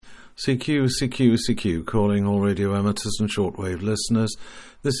CQ, calling all radio amateurs and shortwave listeners.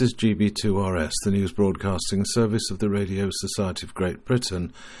 This is GB2RS, the news broadcasting service of the Radio Society of Great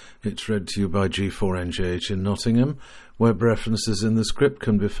Britain. It's read to you by G4NJH in Nottingham. Web references in the script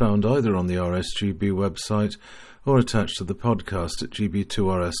can be found either on the RSGB website or attached to the podcast at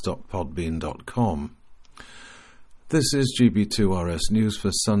gb2rs.podbean.com. This is GB2RS News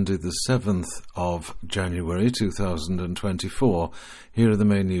for Sunday the 7th of January 2024. Here are the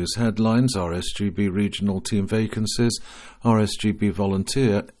main news headlines: RSGB regional team vacancies, RSGB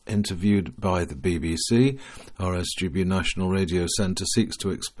volunteer interviewed by the BBC, RSGB National Radio Centre seeks to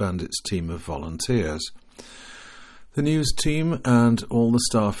expand its team of volunteers. The news team and all the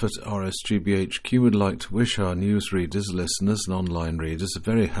staff at RSGB HQ would like to wish our news readers, listeners and online readers a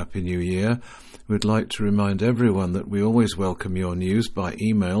very happy new year. We'd like to remind everyone that we always welcome your news by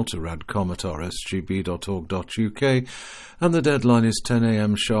email to radcom@rsgb.org.uk, and the deadline is 10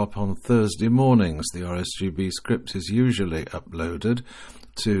 a.m. sharp on Thursday mornings. The RSGB script is usually uploaded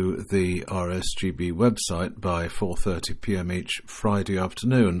to the RSGB website by 4:30 p.m. each Friday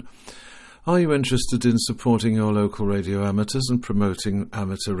afternoon. Are you interested in supporting your local radio amateurs and promoting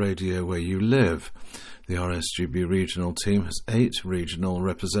amateur radio where you live? The RSGB regional team has 8 regional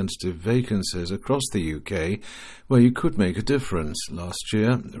representative vacancies across the UK where you could make a difference. Last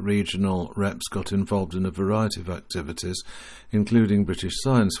year, regional reps got involved in a variety of activities, including British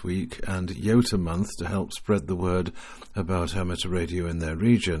Science Week and Yota Month, to help spread the word about amateur radio in their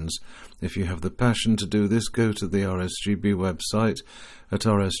regions. If you have the passion to do this, go to the RSGB website at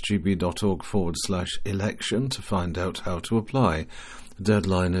rsgb.org/election to find out how to apply. The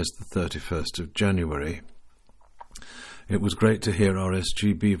deadline is the 31st of January. It was great to hear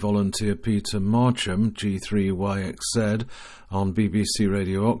RSGB volunteer Peter Marcham, G2RS, on BBC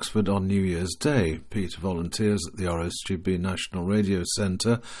Radio Oxford on New Year's Day. Peter volunteers at the RSGB National Radio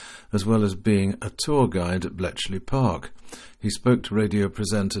Centre, as well as being a tour guide at Bletchley Park. He spoke to radio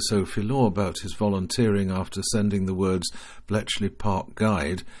presenter Sophie Law about his volunteering after sending the words Bletchley Park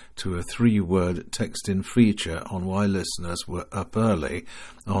Guide to a 3-word text-in feature on why listeners were up early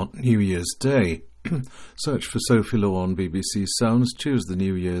on New Year's Day. Search for Sophie Law on BBC Sounds, choose the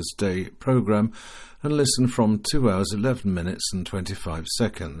New Year's Day programme and listen from 2 hours 11 minutes and 25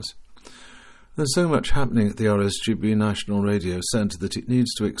 seconds. There's so much happening at the RSGB National Radio Centre that it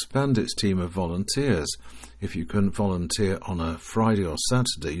needs to expand its team of volunteers. If you can volunteer on a Friday or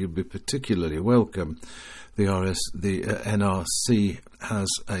Saturday, you'll be particularly welcome. The NRC has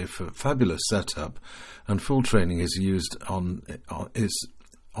a fabulous setup, and full training is used on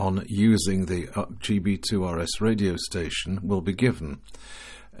using the GB2RS radio station will be given.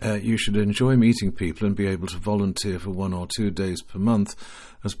 You should enjoy meeting people and be able to volunteer for 1 or 2 days per month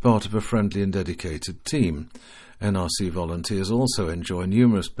as part of a friendly and dedicated team. NRC volunteers also enjoy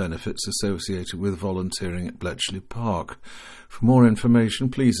numerous benefits associated with volunteering at Bletchley Park. For more information,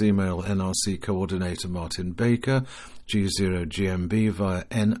 please email NRC Coordinator Martin Baker, G0GMB, via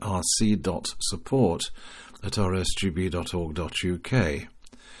nrc.support@rsgb.org.uk.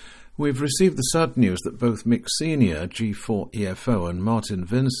 We've received the sad news that both Mick Senior, G4EFO, and Martin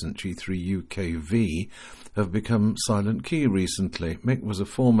Vincent, G3UKV, have become silent key recently. Mick was a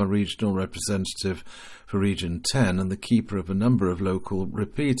former regional representative for Region 10 and the keeper of a number of local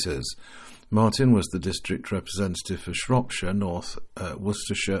repeaters. Martin was the district representative for Shropshire, North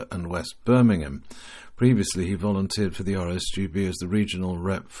Worcestershire and West Birmingham. Previously, he volunteered for the RSGB as the regional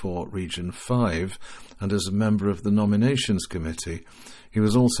rep for Region 5 and as a member of the nominations committee. He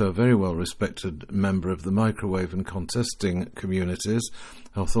was also a very well-respected member of the microwave and contesting communities.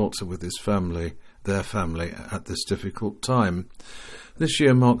 Our thoughts are with his family, their family, at this difficult time. This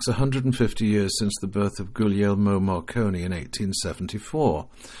year marks 150 years since the birth of Guglielmo Marconi in 1874.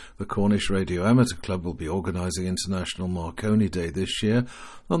 The Cornish Radio Amateur Club will be organising International Marconi Day this year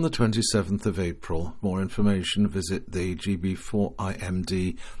on the 27th of April. More information, visit the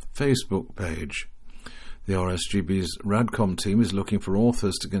GB4IMD Facebook page. The RSGB's Radcom team is looking for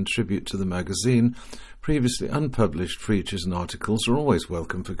authors to contribute to the magazine. Previously unpublished features and articles are always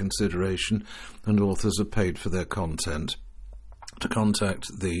welcome for consideration, and authors are paid for their content. To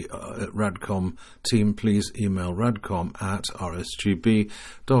contact the Radcom team, please email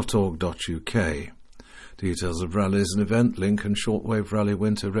radcom@rsgb.org.uk. Details of rallies and event link and Shortwave Rally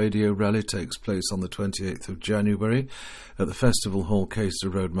Winter Radio Rally takes place on the 28th of January at the Festival Hall,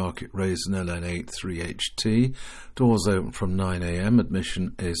 Caister Road, Market Raisin, LN8 3HT. Doors open from 9 a.m.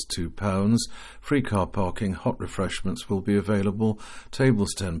 Admission is £2. Free car parking, hot refreshments will be available.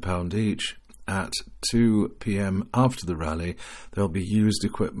 Tables £10 each. At 2 p.m. after the rally, there'll be used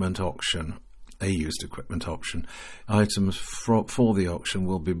equipment auction. a used equipment option. Items for the auction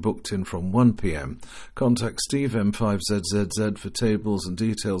will be booked in from 1 p.m. Contact Steve M5ZZZ for tables and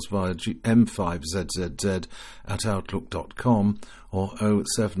details via m5zzz@outlook.com or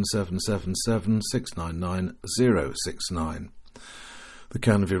 07777 699 069. The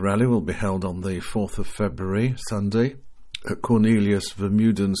Canvey Rally will be held on the 4th of February, Sunday, at Cornelius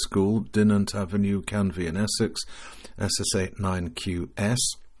Vermeulen School, Dinant Avenue, Canvey in Essex, SS8 9QS.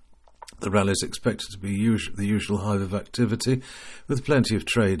 The rally is expected to be the usual hive of activity, with plenty of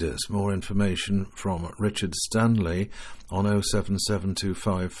traders. More information from Richard Stanley on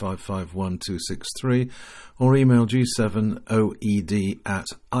 07725 551263 or email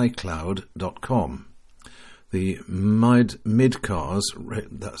g7oed@icloud.com. The Midcars,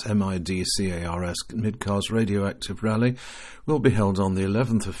 that's MIDCARS, Midcars Radioactive Rally, will be held on the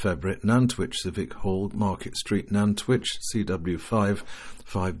 11th of February at Nantwich Civic Hall, Market Street, Nantwich, CW5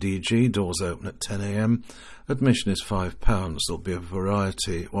 5DG. Doors open at 10 a.m. Admission is £5. There'll be a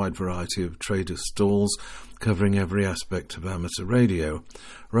wide variety of trader stalls covering every aspect of amateur radio.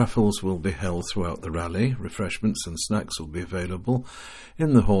 Raffles will be held throughout the rally. Refreshments and snacks will be available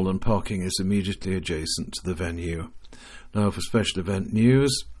in the hall, and parking is immediately adjacent to the venue. Now for special event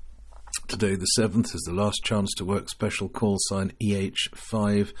news. Today the 7th is the last chance to work special call sign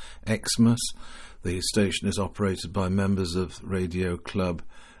EH5 Xmas. The station is operated by members of Radio Club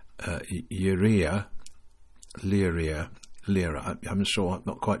Lyria. I'm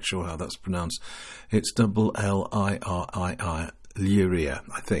not quite sure how that's pronounced. It's LLIRII, Lyria,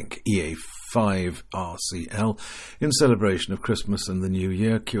 I think, EA5RCL, in celebration of Christmas and the New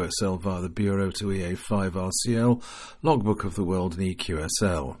Year. QSL via the Bureau to EA5RCL, Logbook of the World and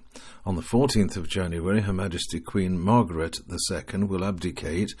EQSL. On the 14th of January, Her Majesty Queen Margaret II will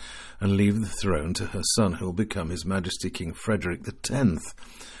abdicate and leave the throne to her son, who will become His Majesty King Frederick X,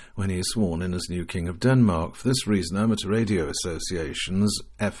 when he is sworn in as new King of Denmark. For this reason, amateur radio associations,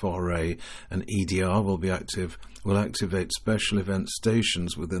 FRA and EDR, will activate special event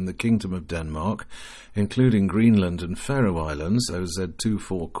stations within the Kingdom of Denmark, including Greenland and Faroe Islands.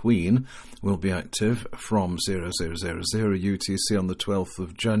 OZ24 Queen will be active from 0000 UTC on the 12th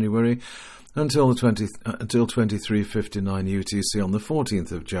of January until 23:59 UTC on the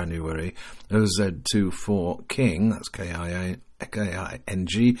 14th of January. OZ24 King, that's KING,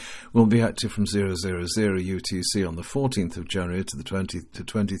 will be active from 000 UTC on the 14th of January to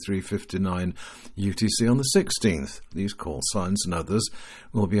 23:59 UTC on the 16th. These call signs and others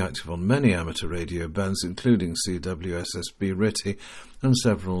will be active on many amateur radio bands, including CWSSB, RTTY, and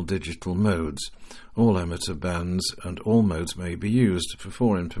several digital modes. All amateur bands and all modes may be used. For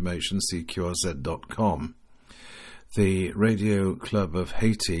more information, see qrz.com. The Radio Club of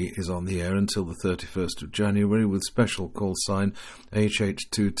Haiti is on the air until the 31st of January with special call sign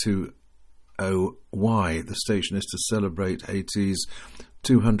HH220Y. The station is to celebrate Haiti's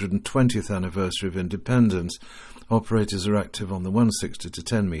 220th anniversary of independence. Operators are active on the 160 to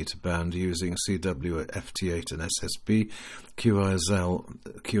 10 metre band using CW FT8 and SSB, QSL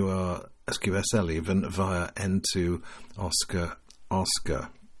even via N2 Oscar.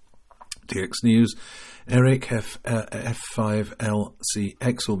 DX News. Eric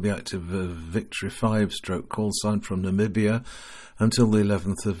F5LCX will be active Victory 5 call sign from Namibia until the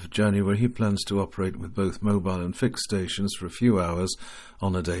 11th of January. He plans to operate with both mobile and fixed stations for a few hours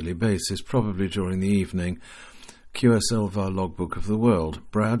on a daily basis, probably during the evening. QSL via Logbook of the World.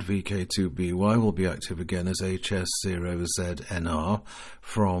 Brad VK2BY will be active again as HS0ZNR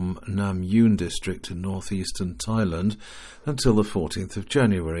from Nam Yoon District in northeastern Thailand until the 14th of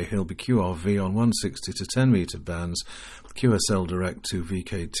January. He'll be QRV on 160 to 10 metre bands, QSL Direct to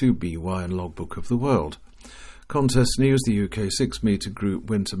VK2BY and Logbook of the World. Contest news. The UK 6-metre group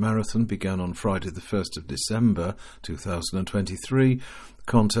winter marathon began on Friday the 1st of December 2023. The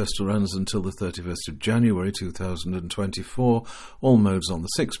contest runs until the 31st of January 2024. All modes on the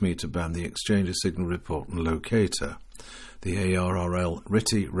 6-metre band, the Exchange Signal Report and Locator. The ARRL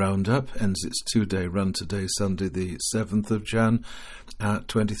RTTY Roundup ends its 2-day run today, Sunday the 7th of Jan at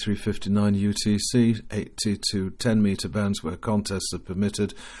 23:59 UTC, 80 to 10 metre bands where contests are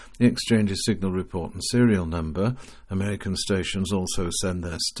permitted. The Exchange Signal Report and serial number. American stations also send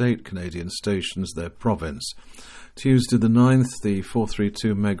their state, Canadian stations their province. Tuesday the 9th, the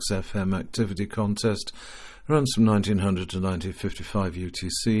 432 Megs FM activity contest runs from 1900 to 1955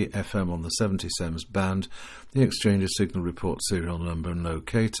 UTC, FM on the 70 SEMS band. The exchange's signal report serial number and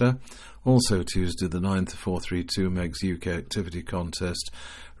locator. Also Tuesday the 9th, 432 megs UK activity contest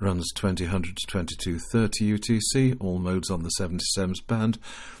runs 2000 to 2230 UTC, all modes on the 70 SEMS band.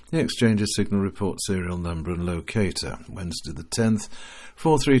 The exchange's signal report serial number and locator. Wednesday the 10th,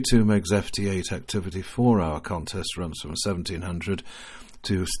 432 megs FT8 activity 4-hour contest runs from 1700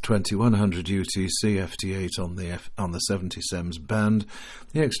 to 2100 UTC, FT8 on the 70 SEMS band.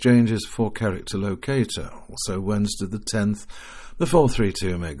 The exchange's 4-character locator. Also Wednesday the 10th, the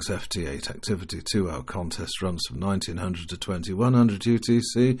 432 megs FT8 activity 2-hour contest runs from 1900 to 2100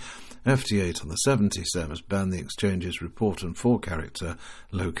 UTC, FT8 on the 70 SEMS band. The exchange's report and 4-character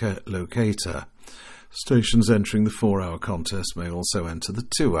locator. Stations entering the 4-hour contest may also enter the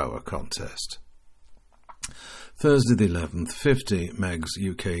 2-hour contest. Thursday the 11th, 50 megs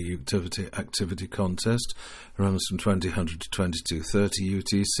UK activity contest runs from 2000 to 2230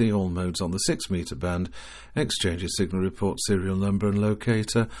 UTC, all modes on the 6-metre band. Exchange's signal report serial number and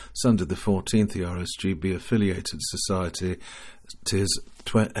locator. Sunday the 14th, the RSGB affiliated society tis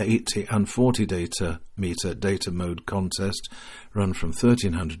 80 and 40 metre data mode contest run from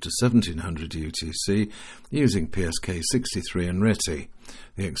 1300 to 1700 UTC using PSK 63 and RITI.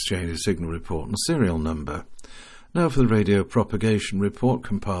 The exchange's signal report and serial number. Now for the radio propagation report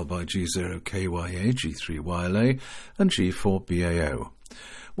compiled by G0KYA, G3YLA and G4BAO.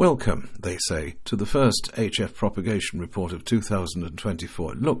 Welcome, they say, to the first HF propagation report of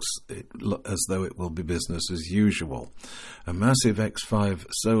 2024. It looks as though it will be business as usual. A massive X5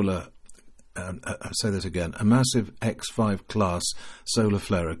 solar a massive X5 class solar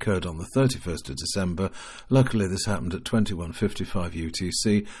flare occurred on the 31st of December. Luckily, this happened at 21:55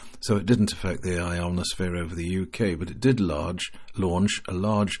 UTC, so it didn't affect the ionosphere over the UK, but it did launch a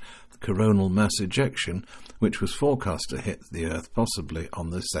large coronal mass ejection, which was forecast to hit the Earth possibly on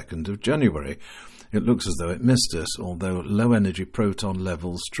the 2nd of January. It looks as though it missed us, although low-energy proton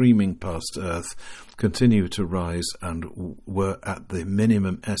levels streaming past Earth continue to rise and were at the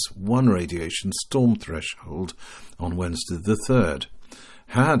minimum S1 radiation storm threshold on Wednesday the 3rd.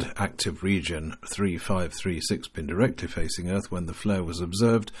 Had active region 3536 been directly facing Earth when the flare was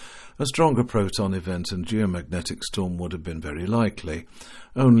observed, a stronger proton event and geomagnetic storm would have been very likely.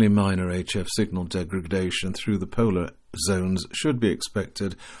 Only minor HF signal degradation through the polar zones should be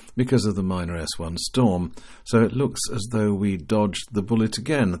expected because of the minor S1 storm, so it looks as though we dodged the bullet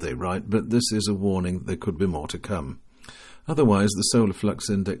again, they write, but this is a warning that there could be more to come. Otherwise, the solar flux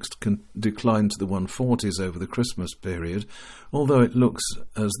index declined to the 140s over the Christmas period, although it looks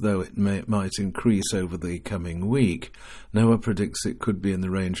as though it might increase over the coming week. NOAA predicts it could be in the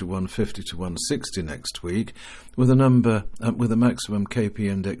range of 150 to 160 next week, with a maximum KP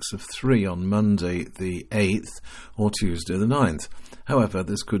index of 3 on Monday the 8th or Tuesday the 9th. However,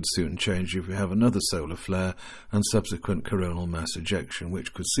 this could soon change if we have another solar flare and subsequent coronal mass ejection,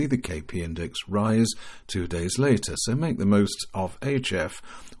 which could see the KP index rise 2 days later, so make the most of HF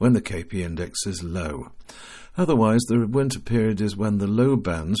when the KP index is low. Otherwise, the winter period is when the low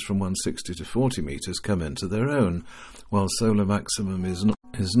bands from 160 to 40 metres come into their own. While solar maximum is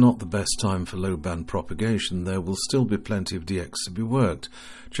not the best time for low-band propagation, there will still be plenty of DX to be worked.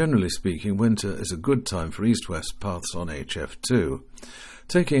 Generally speaking, winter is a good time for east-west paths on HF2.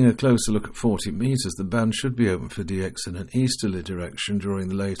 Taking a closer look at 40 metres, the band should be open for DX in an easterly direction during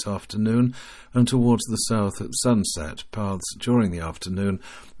the late afternoon and towards the south at sunset. Paths during the afternoon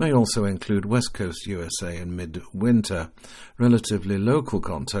may also include West Coast USA in mid-winter. Relatively local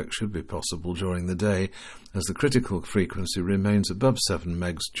contact should be possible during the day, as the critical frequency remains above 7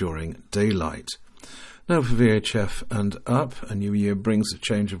 megs during daylight. Now for VHF and up, a new year brings a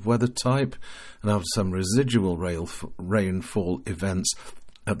change of weather type, and after some residual rainfall events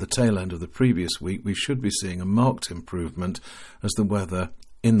at the tail end of the previous week, we should be seeing a marked improvement as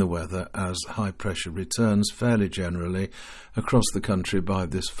high pressure returns fairly generally across the country by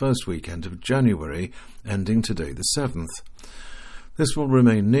this first weekend of January, ending today the 7th. This will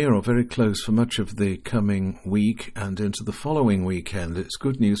remain near or very close for much of the coming week and into the following weekend. It's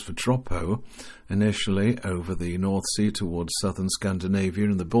good news for Tropo, initially over the North Sea towards southern Scandinavia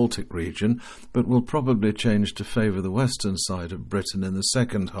and the Baltic region, but will probably change to favour the western side of Britain in the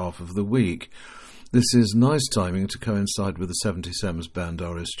second half of the week. This is nice timing to coincide with the 77s band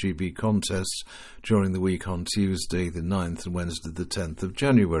RSGB contests during the week on Tuesday the 9th and Wednesday the 10th of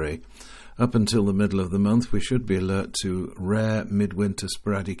January. Up until the middle of the month, we should be alert to rare midwinter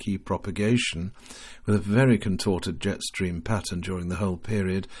sporadic propagation. With a very contorted jet stream pattern during the whole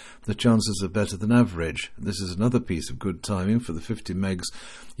period, the chances are better than average. This is another piece of good timing for the 50 megs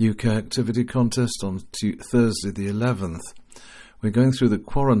UK activity contest on Thursday the 11th. We're going through the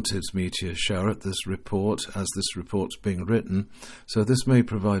Quarantids meteor shower at this report, as this report's being written, so this may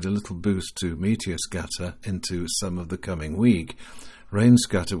provide a little boost to meteor scatter into some of the coming week. Rain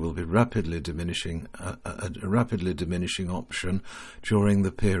scatter will be a rapidly diminishing option during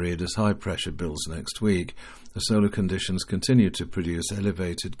the period as high pressure builds next week. The solar conditions continue to produce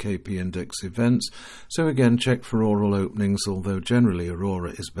elevated KP index events, so again check for auroral openings, although generally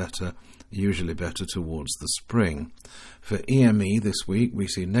aurora is usually better towards the spring. For EME this week, we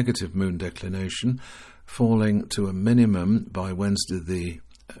see negative moon declination falling to a minimum by Wednesday,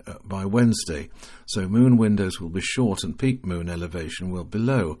 so moon windows will be short and peak moon elevation will be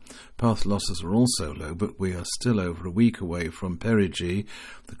low. Path losses are also low, but we are still over a week away from perigee,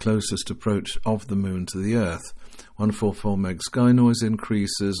 the closest approach of the moon to the Earth. 144 meg sky noise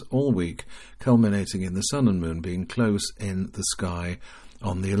increases all week, culminating in the sun and moon being close in the sky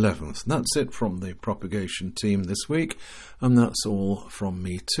on the 11th. That's it from the propagation team this week, and that's all from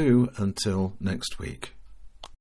me too until next week.